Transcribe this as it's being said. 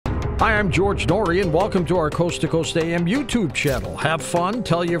Hi, I'm George Norrie, and welcome to our Coast to Coast AM YouTube channel. Have fun,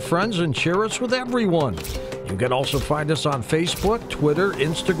 tell your friends, and share us with everyone. You can also find us on Facebook, Twitter,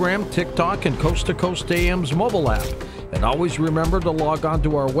 Instagram, TikTok, and Coast to Coast AM's mobile app. And always remember to log on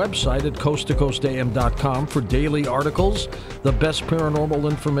to our website at coasttocoastam.com for daily articles, the best paranormal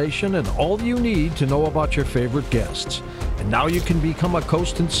information, and all you need to know about your favorite guests. And now you can become a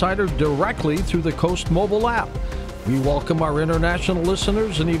Coast Insider directly through the Coast mobile app. We welcome our international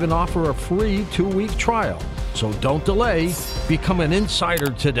listeners and even offer a free 2-week trial. So don't delay. Become an insider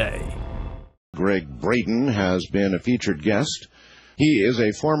today. Gregg Braden has been a featured guest. He is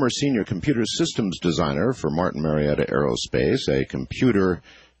a former senior computer systems designer for Martin Marietta Aerospace, a computer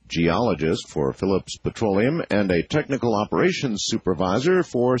geologist for Phillips Petroleum, and a technical operations supervisor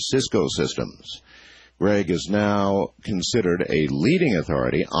for Cisco Systems. Gregg is now considered a leading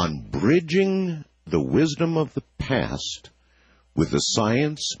authority on bridging the wisdom of the past with the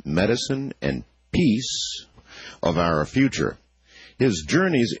science, medicine, and peace of our future. His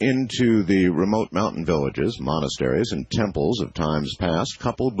journeys into the remote mountain villages, monasteries, and temples of times past,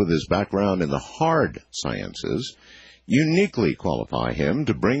 coupled with his background in the hard sciences, uniquely qualify him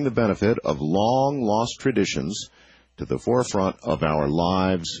to bring the benefit of long-lost traditions to the forefront of our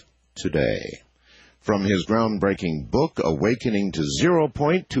lives today. From his groundbreaking book, Awakening to Zero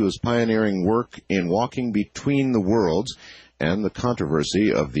Point, to his pioneering work in Walking Between the Worlds and the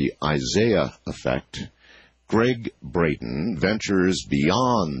controversy of the Isaiah effect, Gregg Braden ventures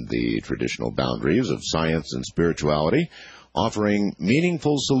beyond the traditional boundaries of science and spirituality, offering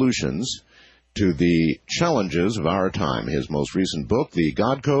meaningful solutions to the challenges of our time. His most recent book, The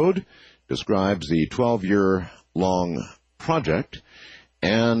God Code, describes the 12-year-long project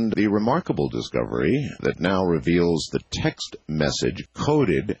and the remarkable discovery that now reveals the text message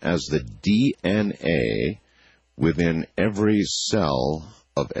coded as the DNA within every cell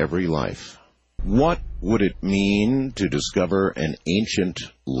of every life. What would it mean to discover an ancient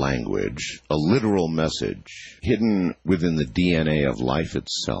language, a literal message, hidden within the DNA of life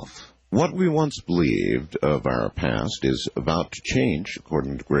itself? What we once believed of our past is about to change,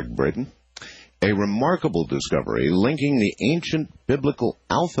 according to Gregg Braden. A remarkable discovery linking the ancient biblical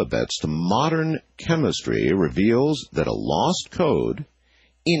alphabets to modern chemistry reveals that a lost code,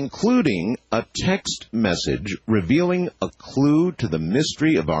 including a text message revealing a clue to the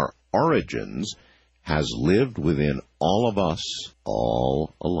mystery of our origins, has lived within all of us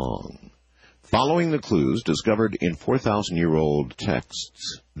all along. Following the clues discovered in 4,000-year-old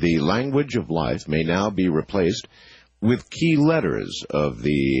texts, the language of life may now be replaced with key letters of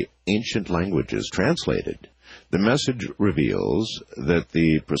the ancient languages translated. The message reveals that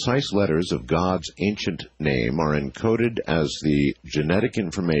the precise letters of God's ancient name are encoded as the genetic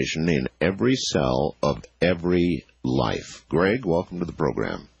information in every cell of every life. Gregg, welcome to the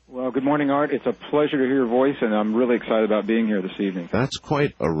program. Well, good morning, Art. It's a pleasure to hear your voice, and I'm really excited about being here this evening. That's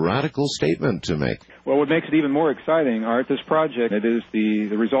quite a radical statement to make. Well, what makes it even more exciting, Art, this project, it is the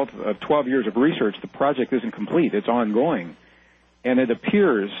result of 12 years of research. The project isn't complete. It's ongoing. And it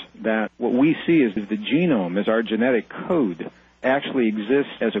appears that what we see is the genome, as our genetic code, actually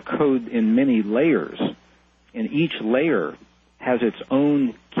exists as a code in many layers. And each layer has its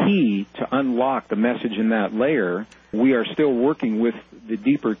own key to unlock the message in that layer. We are still working with the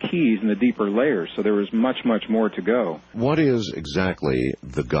deeper keys and the deeper layers, so there is much, much more to go. What is exactly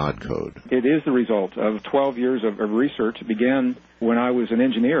the God Code? It is the result of 12 years of research. It began when I was an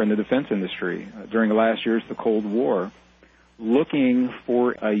engineer in the defense industry during the last years of the Cold War, looking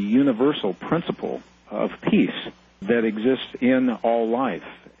for a universal principle of peace that exists in all life.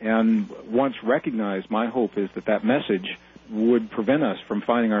 And once recognized, my hope is that that message would prevent us from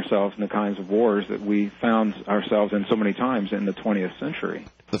finding ourselves in the kinds of wars that we found ourselves in so many times in the 20th century.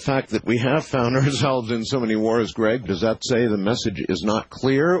 The fact that we have found ourselves in so many wars, Gregg, does that say the message is not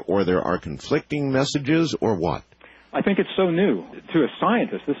clear, or there are conflicting messages, or what? I think it's so new. To a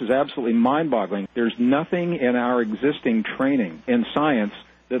scientist, this is absolutely mind-boggling. There's nothing in our existing training in science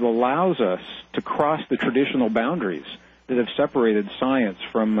that allows us to cross the traditional boundaries that have separated science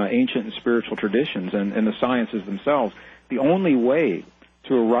from ancient and spiritual traditions and the sciences themselves. The only way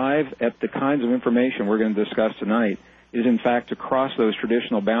to arrive at the kinds of information we're going to discuss tonight is, in fact, to cross those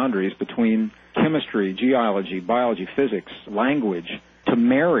traditional boundaries between chemistry, geology, biology, physics, language, to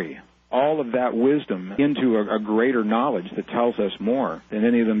marry all of that wisdom into a greater knowledge that tells us more than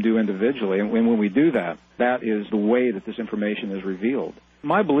any of them do individually. And when we do that, that is the way that this information is revealed.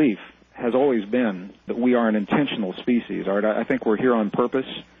 My belief has always been that we are an intentional species, Art. I think we're here on purpose.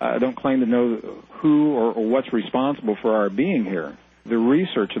 I don't claim to know who or what's responsible for our being here. The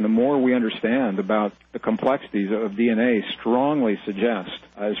research and the more we understand about the complexities of DNA strongly suggest,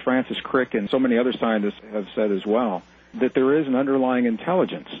 as Francis Crick and so many other scientists have said as well, that there is an underlying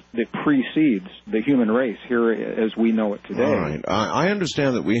intelligence that precedes the human race here as we know it today. All right. I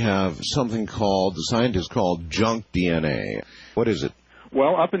understand that we have something called, the scientists call junk DNA. What is it?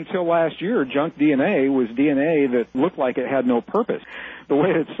 Well, up until last year, junk DNA was DNA that looked like it had no purpose. The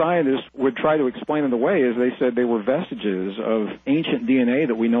way that scientists would try to explain it away is they said they were vestiges of ancient DNA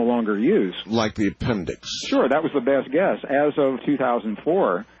that we no longer use. Like the appendix. Sure, that was the best guess. As of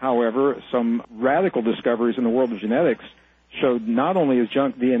 2004, however, some radical discoveries in the world of genetics showed not only is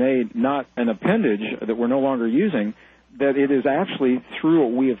junk DNA not an appendage that we're no longer using, that it is actually through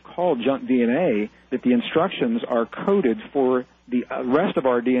what we have called junk DNA that the instructions are coded for the rest of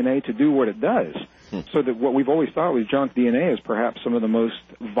our DNA to do what it does. So that what we've always thought was junk DNA is perhaps some of the most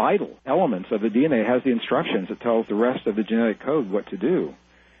vital elements of the DNA. It has the instructions that tells the rest of the genetic code what to do.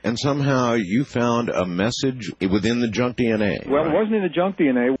 And somehow you found a message within the junk DNA. Well, right? It wasn't in the junk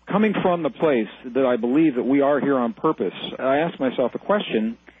DNA. Coming from the place that I believe that we are here on purpose, I asked myself the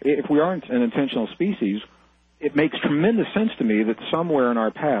question, if we aren't an intentional species, it makes tremendous sense to me that somewhere in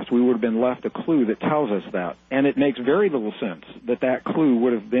our past we would have been left a clue that tells us that. And it makes very little sense that that clue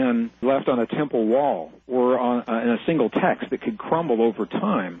would have been left on a temple wall or in a single text that could crumble over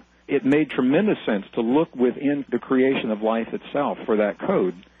time. It made tremendous sense to look within the creation of life itself for that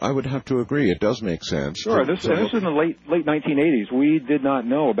code. I would have to agree. It does make sense. Sure. This is in the late 1980s. We did not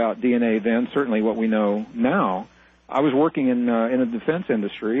know about DNA then, certainly what we know now. I was working in a defense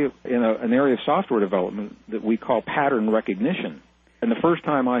industry in an area of software development that we call pattern recognition. And the first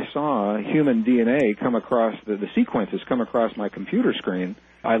time I saw human DNA come across, the sequences come across my computer screen,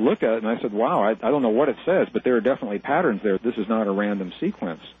 I looked at it and I said, wow, I don't know what it says, but there are definitely patterns there. This is not a random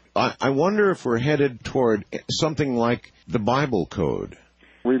sequence. I wonder if we're headed toward something like the Bible code.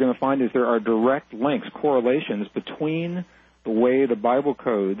 What you're going to find is there are direct links, correlations between the way the Bible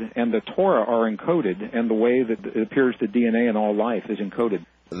code and the Torah are encoded and the way that it appears the DNA in all life is encoded.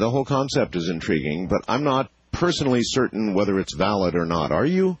 The whole concept is intriguing, but I'm not personally certain whether it's valid or not. Are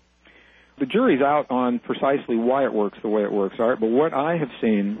you? The jury's out on precisely why it works the way it works, Art, but what I have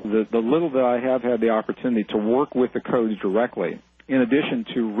seen, the little that I have had the opportunity to work with the codes directly, in addition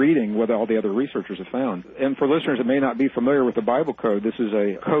to reading what all the other researchers have found. And for listeners that may not be familiar with the Bible code, this is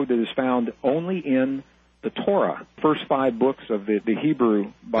a code that is found only in the Torah, first 5 books of the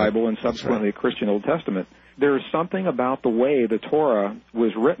Hebrew Bible and subsequently the Christian Old Testament. There is something about the way the Torah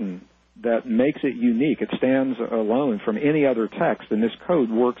was written that makes it unique. It stands alone from any other text, and this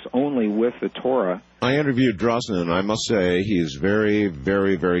code works only with the Torah. I interviewed Drosnin, and I must say he is very,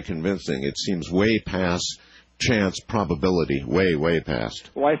 very, very convincing. It seems way past chance probability, way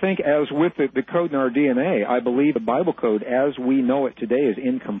past. Well, I think as with the code in our DNA, I believe the Bible code as we know it today is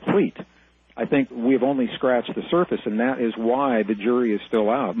incomplete. I think we've only scratched the surface, and that is why the jury is still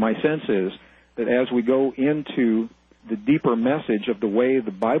out. My sense is that as we go into the deeper message of the way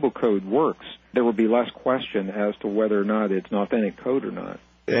the Bible code works, there will be less question as to whether or not it's an authentic code or not.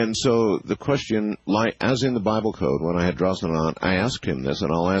 And so the question, like as in the Bible code, when I had Drosnin on, I asked him this,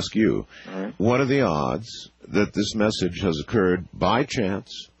 and I'll ask you, what are the odds that this message has occurred by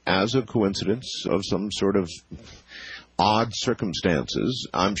chance, as a coincidence of some sort of odd circumstances?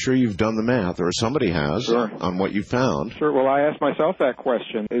 I'm sure you've done the math, or somebody has, on what you found. Sure. Well, I asked myself that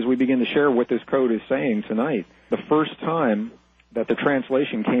question as we begin to share what this code is saying tonight. The first time that the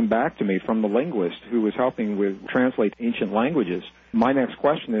translation came back to me from the linguist who was helping with translate ancient languages, my next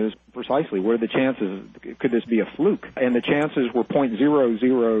question is precisely, what are the chances? Could this be a fluke? And the chances were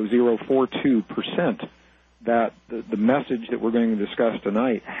 0.00042% that the message that we're going to discuss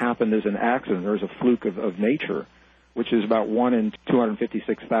tonight happened as an accident or as a fluke of nature, which is about 1 in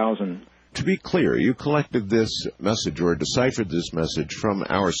 256,000. To be clear, you collected this message or deciphered this message from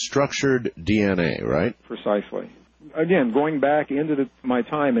our structured DNA, right? Precisely. Again, going back into my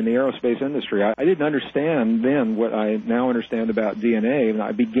time in the aerospace industry, I didn't understand then what I now understand about DNA, and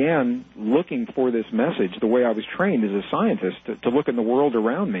I began looking for this message the way I was trained as a scientist to look in the world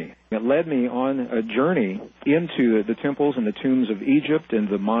around me. It led me on a journey into the temples and the tombs of Egypt and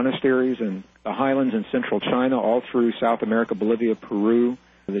the monasteries and the highlands in central China, all through South America, Bolivia, Peru,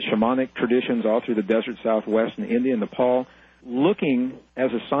 the shamanic traditions all through the desert southwest and India and Nepal, looking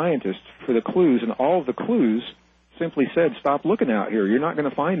as a scientist for the clues, and all of the clues simply said, stop looking out here. You're not going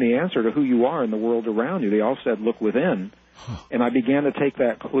to find the answer to who you are in the world around you. They all said, look within. And I began to take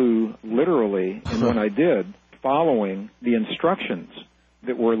that clue literally, and when I did, following the instructions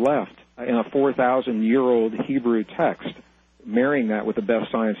that were left in a 4,000-year-old Hebrew text, marrying that with the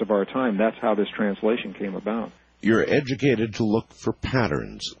best science of our time, that's how this translation came about. you're educated to look for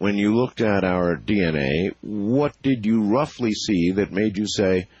patterns. When you looked at our DNA, what did you roughly see that made you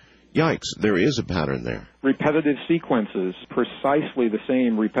say, yikes, there is a pattern there? Repetitive sequences, precisely the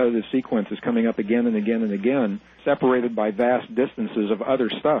same repetitive sequences coming up again and again and again, separated by vast distances of other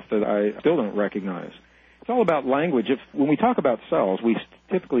stuff that I still don't recognize. It's all about language. When we talk about cells, we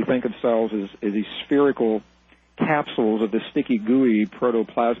typically think of cells as these spherical capsules of this sticky, gooey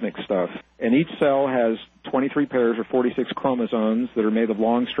protoplasmic stuff. And each cell has 23 pairs or 46 chromosomes that are made of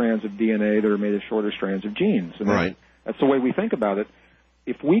long strands of DNA that are made of shorter strands of genes. And right. That's the way we think about it.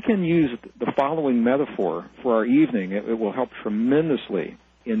 If we can use the following metaphor for our evening, it will help tremendously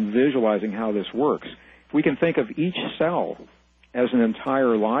in visualizing how this works. If we can think of each cell as an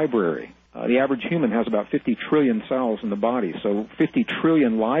entire library, the average human has about 50 trillion cells in the body, so 50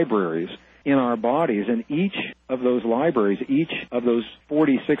 trillion libraries in our bodies, and each of those libraries, each of those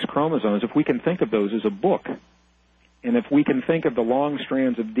 46 chromosomes, if we can think of those as a book, and if we can think of the long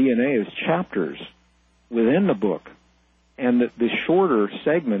strands of DNA as chapters within the book, and the shorter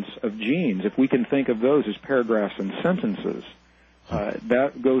segments of genes, if we can think of those as paragraphs and sentences,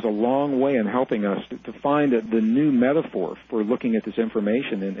 that goes a long way in helping us to find the new metaphor for looking at this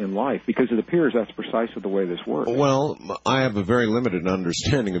information in life, because it appears that's precisely the way this works. Well, I have a very limited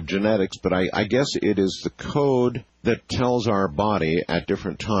understanding of genetics, but I guess it is the code that tells our body at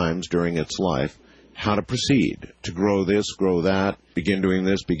different times during its life how to proceed, to grow this, grow that, begin doing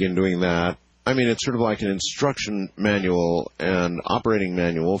this, begin doing that. I mean, it's sort of like an instruction manual and operating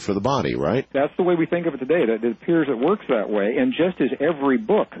manual for the body, right? That's the way we think of it today. It appears it works that way. And just as every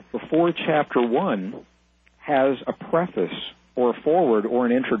book before Chapter 1 has a preface or a foreword or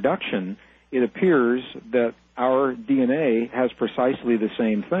an introduction, it appears that our DNA has precisely the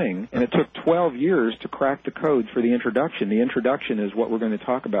same thing. And it took 12 years to crack the code for the introduction. The introduction is what we're going to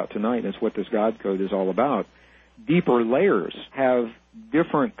talk about tonight, and it's what this God code is all about. Deeper layers have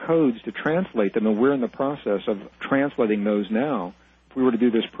different codes to translate them, and we're in the process of translating those now. If we were to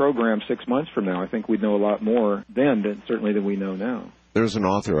do this program 6 months from now, I think we'd know a lot more then certainly than we know now. There's an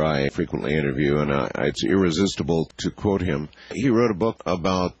author I frequently interview, and it's irresistible to quote him. He wrote a book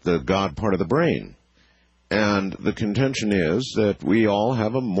about the God part of the brain, and the contention is that we all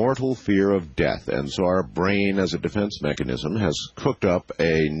have a mortal fear of death, and so our brain, as a defense mechanism, has cooked up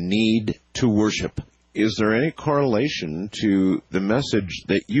a need to worship. Is there any correlation to the message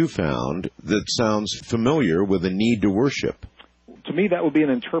that you found that sounds familiar with the need to worship? To me, that would be an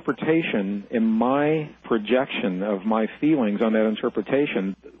interpretation in my projection of my feelings on that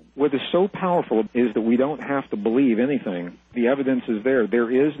interpretation. What is so powerful is that we don't have to believe anything. The evidence is there.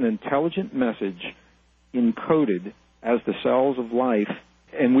 There is an intelligent message encoded as the cells of life,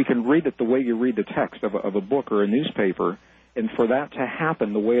 and we can read it the way you read the text of a book or a newspaper, and for that to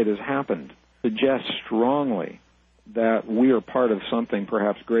happen the way it has happened suggests strongly that we are part of something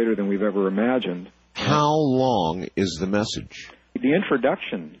perhaps greater than we've ever imagined. How long is the message? The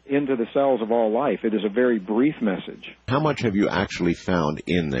introduction into the cells of all life, it is a very brief message. How much have you actually found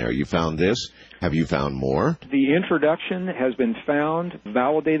in there? You found this? Have you found more? The introduction has been found,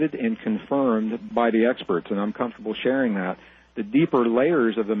 validated, and confirmed by the experts, and I'm comfortable sharing that. The deeper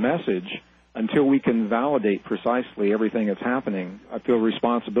layers of the message, until we can validate precisely everything that's happening, I feel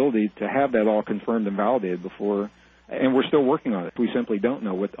responsibility to have that all confirmed and validated before, and we're still working on it. We simply don't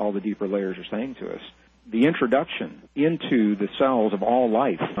know what all the deeper layers are saying to us. The introduction into the cells of all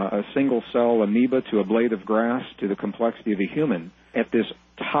life, a single-cell amoeba to a blade of grass to the complexity of a human, at this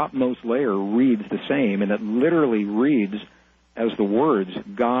topmost layer reads the same, and it literally reads as the words,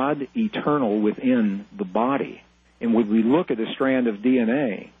 God eternal within the body. And when we look at a strand of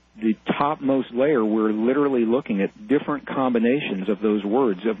DNA, the topmost layer, we're literally looking at different combinations of those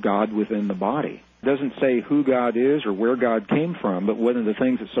words of God within the body. It doesn't say who God is or where God came from, but one of the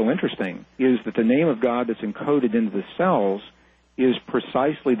things that's so interesting is that the name of God that's encoded into the cells is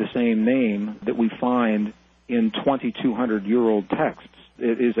precisely the same name that we find in 2,200-year-old texts.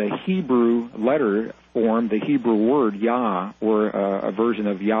 It is a Hebrew letter form, the Hebrew word Yah, or a version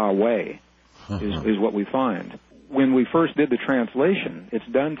of Yahweh, is what we find. When we first did the translation, it's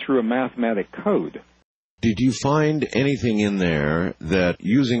done through a mathematic code. Did you find anything in there that,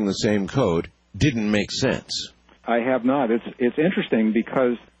 using the same code, didn't make sense? I have not. It's interesting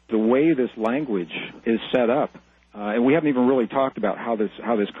because the way this language is set up, and we haven't even really talked about how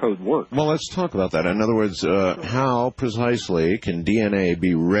this code works. Well, let's talk about that. In other words, how precisely can DNA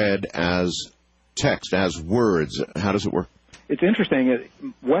be read as text, as words? How does it work? It's interesting.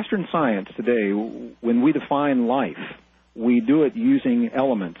 Western science today, when we define life, we do it using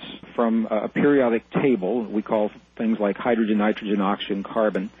elements from a periodic table. We call things like hydrogen, nitrogen, oxygen,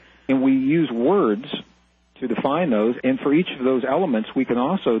 carbon. And we use words to define those. And for each of those elements, we can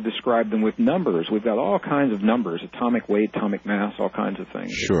also describe them with numbers. We've got all kinds of numbers, atomic weight, atomic mass, all kinds of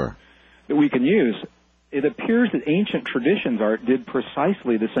things Sure. that we can use. It appears that ancient traditions did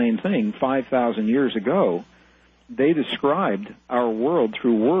precisely the same thing 5,000 years ago. They described our world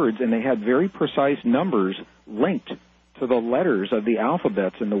through words, and they had very precise numbers linked to the letters of the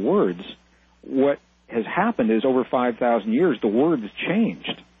alphabets in the words. What has happened is over 5,000 years, the words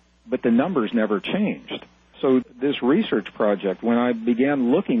changed, but the numbers never changed. So this research project, when I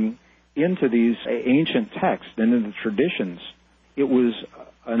began looking into these ancient texts and into the traditions, it was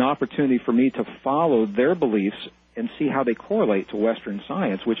an opportunity for me to follow their beliefs and see how they correlate to Western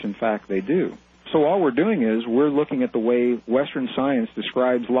science, which in fact they do. So all we're doing is we're looking at the way Western science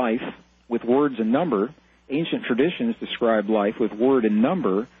describes life with words and number. Ancient traditions describe life with word and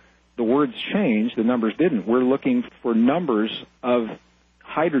number. The words changed, the numbers didn't. We're looking for numbers of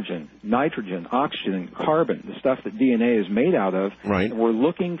hydrogen, nitrogen, oxygen, carbon, the stuff that DNA is made out of. Right. And we're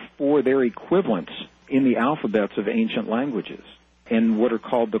looking for their equivalents in the alphabets of ancient languages and what are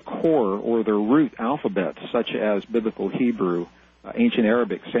called the core or the root alphabets, such as Biblical Hebrew, ancient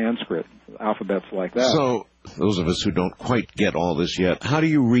Arabic, Sanskrit, alphabets like that. So, those of us who don't quite get all this yet, how do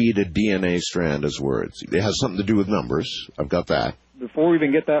you read a DNA strand as words? It has something to do with numbers. I've got that. Before we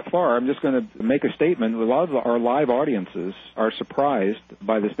even get that far, I'm just going to make a statement. A lot of our live audiences are surprised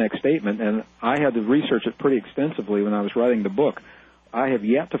by this next statement, and I had to research it pretty extensively when I was writing the book. I have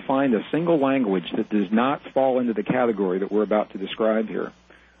yet to find a single language that does not fall into the category that we're about to describe here.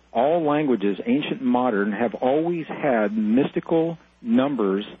 All languages, ancient and modern, have always had mystical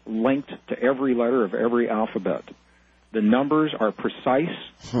numbers linked to every letter of every alphabet. The numbers are precise.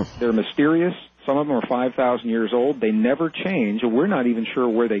 They're mysterious. Some of them are 5,000 years old. They never change, and we're not even sure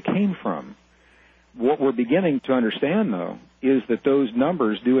where they came from. What we're beginning to understand, though, is that those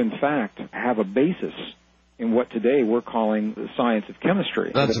numbers do, in fact, have a basis in what today we're calling the science of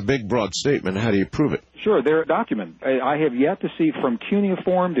chemistry. That's a big, broad statement. How do you prove it? Sure, they're documented. I have yet to see from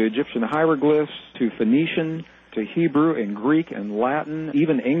cuneiform to Egyptian hieroglyphs to Phoenician to Hebrew and Greek and Latin,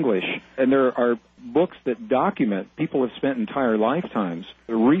 even English. And there are books that document, people have spent entire lifetimes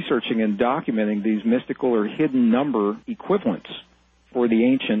researching and documenting these mystical or hidden number equivalents for the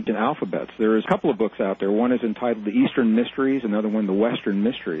ancient alphabets. There is a couple of books out there. One is entitled The Eastern Mysteries, another one The Western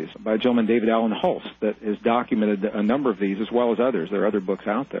Mysteries, by a gentleman, David Allen Hulse, that has documented a number of these as well as others. There are other books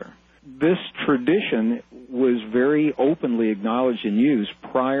out there. This tradition was very openly acknowledged and used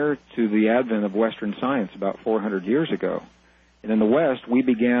prior to the advent of Western science about 400 years ago. And in the West, we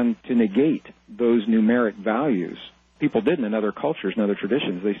began to negate those numeric values. People didn't in other cultures and other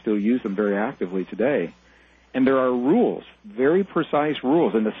traditions. They still use them very actively today. And there are rules, very precise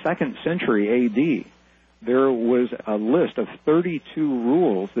rules. In the 2nd century A.D., there was a list of 32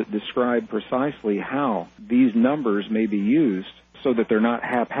 rules that describe precisely how these numbers may be used so that they're not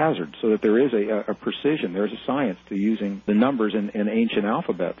haphazard, so that there is a precision, there's a science to using the numbers in ancient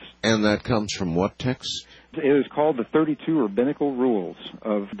alphabets. And that comes from what text? It is called the 32 Rabbinical Rules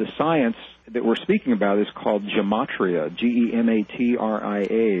of the science that we're speaking about is called gematria, Gematria,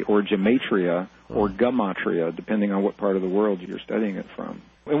 or gematria, or gematria, depending on what part of the world you're studying it from.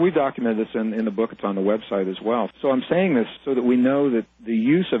 And we documented this in the book. It's on the website as well. So I'm saying this so that we know that the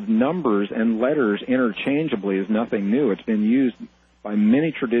use of numbers and letters interchangeably is nothing new. It's been used by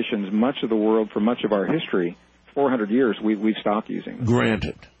many traditions, much of the world, for much of our history. 400 years, we've stopped using them.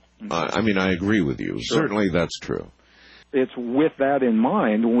 Granted. I agree with you. Sure. Certainly that's true. It's with that in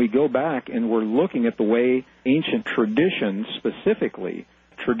mind when we go back and we're looking at the way ancient traditions, specifically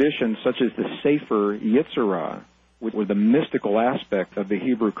traditions such as the Sefer Yetzirah, which were the mystical aspect of the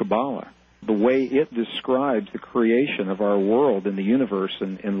Hebrew Kabbalah, the way it describes the creation of our world and the universe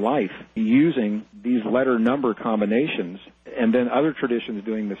and life using these letter-number combinations, and then other traditions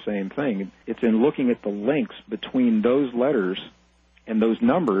doing the same thing. It's in looking at the links between those letters and those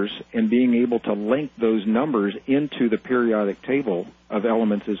numbers and being able to link those numbers into the periodic table of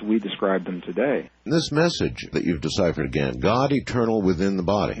elements as we describe them today. This message that you've deciphered again, God eternal within the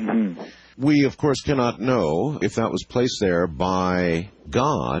body. Mm-hmm. We, of course, cannot know if that was placed there by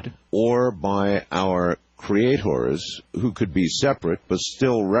God or by our creators, who could be separate but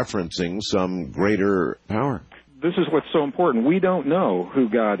still referencing some greater power. This is what's so important. We don't know who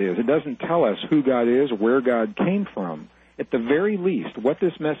God is. It doesn't tell us who God is or where God came from. At the very least, what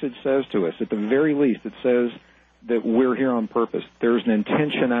this message says to us, at the very least, it says that we're here on purpose. There's an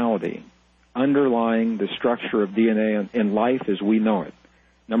intentionality underlying the structure of DNA and life as we know it.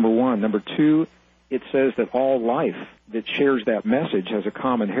 Number one. Number two, it says that all life that shares that message has a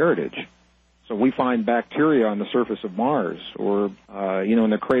common heritage. So we find bacteria on the surface of Mars or, in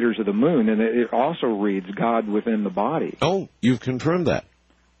the craters of the moon, and it also reads God within the body. Oh, you've confirmed that.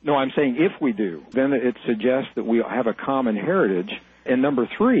 No, I'm saying if we do, then it suggests that we have a common heritage. And number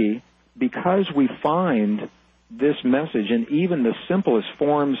three, because we find this message in even the simplest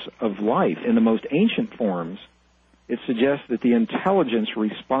forms of life, in the most ancient forms, it suggests that the intelligence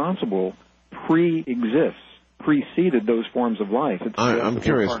responsible preceded those forms of life. I'm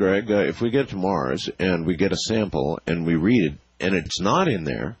curious, Greg, if we get to Mars and we get a sample and we read it and it's not in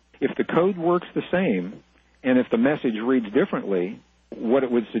there. If the code works the same and if the message reads differently, what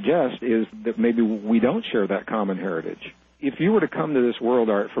it would suggest is that maybe we don't share that common heritage. If you were to come to this world,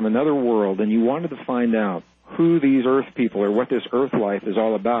 Art, from another world and you wanted to find out who these Earth people or what this Earth life is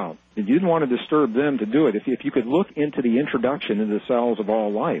all about, and you didn't want to disturb them to do it, if you could look into the introduction into the cells of all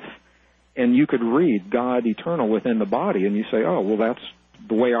life, and you could read God eternal within the body, and you say, oh, well, that's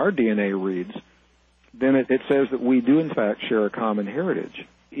the way our DNA reads, then it says that we do, in fact, share a common heritage.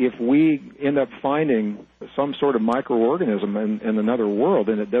 If we end up finding some sort of microorganism in another world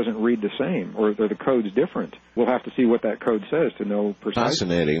and it doesn't read the same or the code's different, we'll have to see what that code says to know precisely.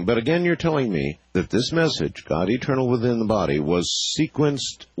 Fascinating. But again, you're telling me that this message, God eternal within the body, was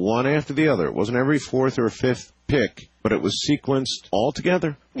sequenced one after the other. It wasn't every fourth or fifth pick, but it was sequenced all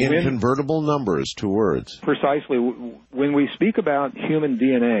together in convertible numbers to words. Precisely. When we speak about human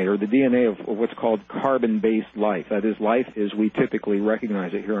DNA, or the DNA of what's called carbon-based life, that is, life as we typically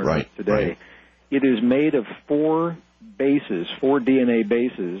recognize it here on Earth today, it is made of four DNA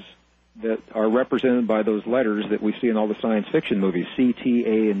bases, that are represented by those letters that we see in all the science fiction movies, C, T,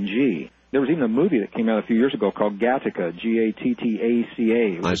 A, and G. There was even a movie that came out a few years ago called Gattaca,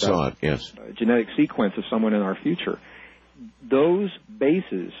 Gattaca. I saw it, yes. A genetic sequence of someone in our future. Those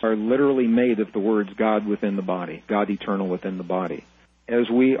bases are literally made of the words God within the body, God eternal within the body. As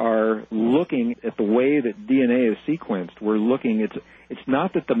we are looking at the way that DNA is sequenced, we're looking, it's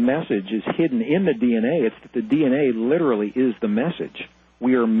not that the message is hidden in the DNA, it's that the DNA literally is the message.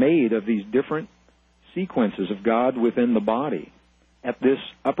 We are made of these different sequences of God within the body at this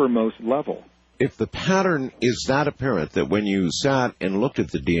uppermost level. If the pattern is that apparent that when you sat and looked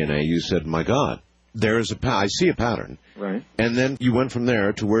at the DNA, you said, my God, I see a pattern. Right. And then you went from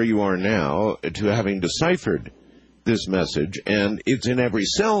there to where you are now, to having deciphered this message, and it's in every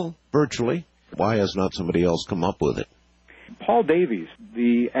cell, virtually. Why has not somebody else come up with it? Paul Davies,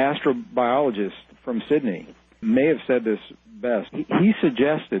 the astrobiologist from Sydney, may have said this best. He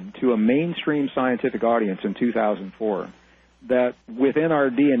suggested to a mainstream scientific audience in 2004 that within our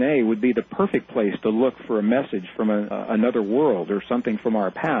DNA would be the perfect place to look for a message from another world or something from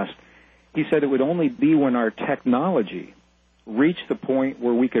our past. He said it would only be when our technology reached the point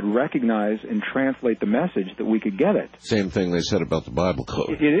where we could recognize and translate the message that we could get it. Same thing they said about the Bible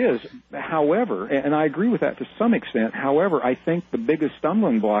code. It is. However, and I agree with that to some extent, however, I think the biggest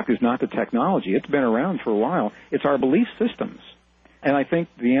stumbling block is not the technology. It's been around for a while. It's our belief systems. And I think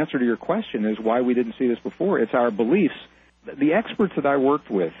the answer to your question is why we didn't see this before. It's our beliefs. The experts that I worked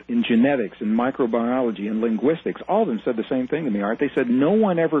with in genetics and microbiology and linguistics, all of them said the same thing to me, Art. They said no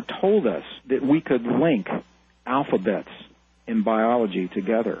one ever told us that we could link alphabets in biology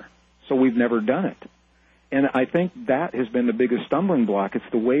together. So we've never done it. And I think that has been the biggest stumbling block. It's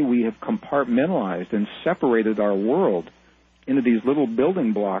the way we have compartmentalized and separated our world into these little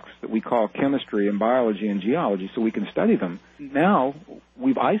building blocks that we call chemistry and biology and geology so we can study them. Now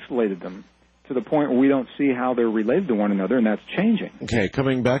we've isolated them to the point where we don't see how they're related to one another, and that's changing. Okay,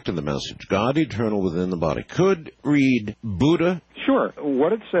 coming back to the message, God eternal within the body. Could read Buddha? Sure.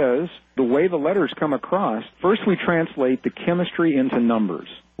 What it says, the way the letters come across, first we translate the chemistry into numbers.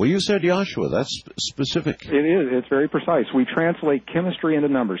 Well, you said Joshua. That's specific. It is. It's very precise. We translate chemistry into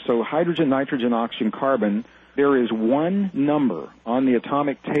numbers. So hydrogen, nitrogen, oxygen, carbon, there is one number on the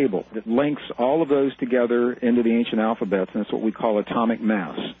atomic table that links all of those together into the ancient alphabets, and that's what we call atomic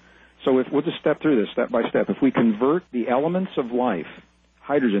mass. So we'll just step through this step by step. If we convert the elements of life,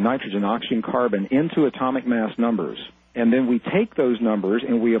 hydrogen, nitrogen, oxygen, carbon, into atomic mass numbers, and then we take those numbers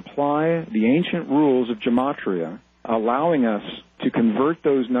and we apply the ancient rules of gematria, allowing us to convert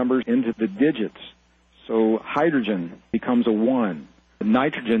those numbers into the digits. So hydrogen becomes a 1,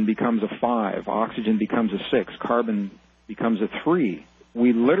 nitrogen becomes a 5, oxygen becomes a 6, carbon becomes a 3.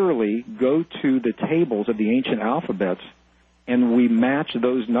 We literally go to the tables of the ancient alphabets and we match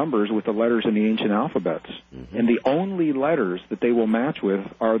those numbers with the letters in the ancient alphabets. Mm-hmm. And the only letters that they will match with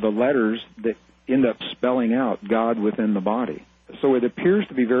are the letters that end up spelling out God within the body. So it appears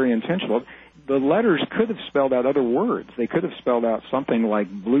to be very intentional. the letters could have spelled out other words. They could have spelled out something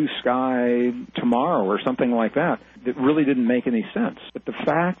like blue sky tomorrow or something like that that really didn't make any sense. But the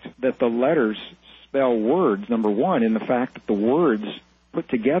fact that the letters spell words, number one, and the fact that the words put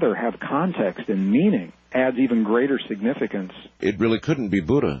together have context and meaning adds even greater significance. It really couldn't be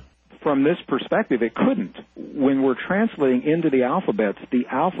Buddha. From this perspective, it couldn't. When we're translating into the alphabets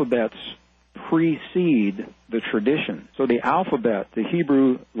precede the tradition. So the alphabet, the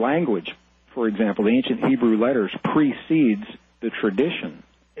Hebrew language, for example, the ancient Hebrew letters, precedes the tradition.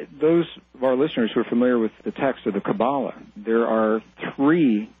 Those of our listeners who are familiar with the text of the Kabbalah, there are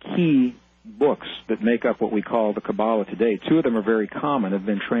 3 key books that make up what we call the Kabbalah today. 2 of them are very common, have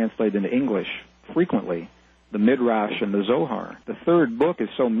been translated into English frequently, the Midrash and the Zohar. The 3rd book is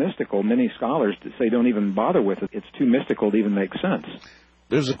so mystical, many scholars say don't even bother with it. It's too mystical to even make sense.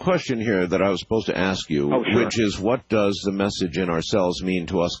 There's a question here that I was supposed to ask you, which is, what does the message in ourselves mean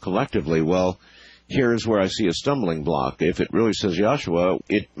to us collectively? Well, here's where I see a stumbling block. If it really says Yahshua,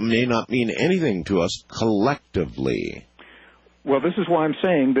 it may not mean anything to us collectively. Well, this is why I'm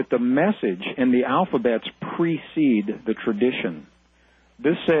saying that the message and the alphabets precede the tradition.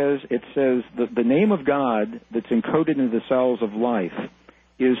 It says that the name of God that's encoded into the cells of life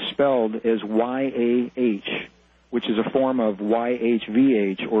is spelled as Y-A-H, which is a form of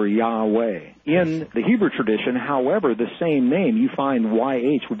Y-H-V-H or Yahweh. In the Hebrew tradition, however, the same name, you find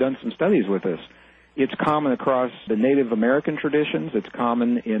Y-H. We've done some studies with this. It's common across the Native American traditions. It's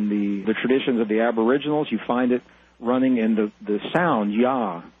common in the traditions of the Aboriginals. You find it running in the sound,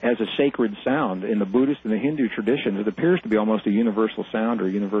 Yah, as a sacred sound. In the Buddhist and the Hindu traditions, it appears to be almost a universal sound or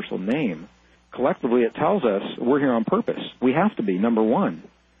a universal name. Collectively, it tells us we're here on purpose. We have to be, number one.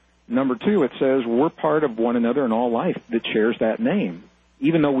 Number 2, it says we're part of one another in all life that shares that name,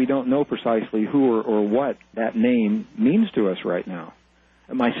 even though we don't know precisely who or what that name means to us right now.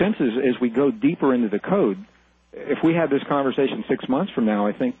 And my sense is, as we go deeper into the code, if we had this conversation 6 months from now,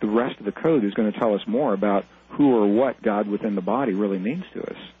 I think the rest of the code is going to tell us more about who or what God within the body really means to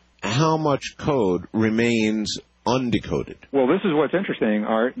us. How much code remains undecoded? Well, this is what's interesting,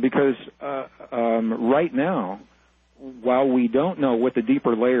 Art, because right now, while we don't know what the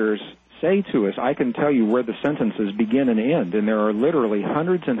deeper layers say to us, I can tell you where the sentences begin and end, and there are literally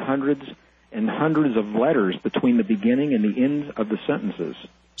hundreds and hundreds and hundreds of letters between the beginning and the end of the sentences.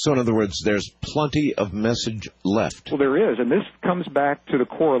 So in other words, there's plenty of message left. Well, there is, and this comes back to the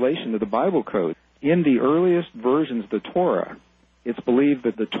correlation of the Bible code. In the earliest versions of the Torah, it's believed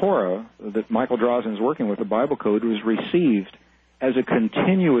that the Torah that Michael Drosnin is working with, the Bible code, was received as a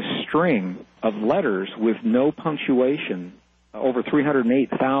continuous string of letters with no punctuation, over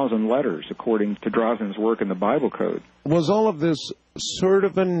 308,000 letters, according to Drosnin's work in the Bible code. Was all of this sort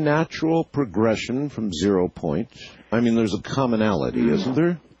of a natural progression from 0 point? I mean, there's a commonality, isn't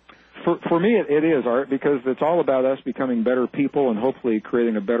there? For me, it is, Art, because it's all about us becoming better people and hopefully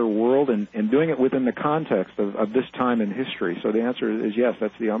creating a better world and doing it within the context of this time in history. So the answer is yes,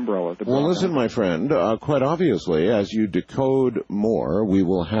 that's the umbrella. Well, listen, my friend, quite obviously, as you decode more, we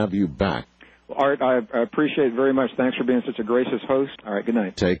will have you back. Art, I appreciate it very much. Thanks for being such a gracious host. All right, good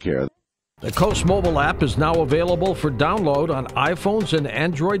night. Take care. The Coast mobile app is now available for download on iPhones and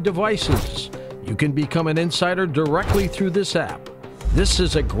Android devices. You can become an insider directly through this app. This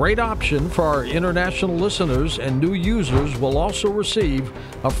is a great option for our international listeners, and new users will also receive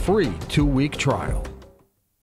a free 2-week trial.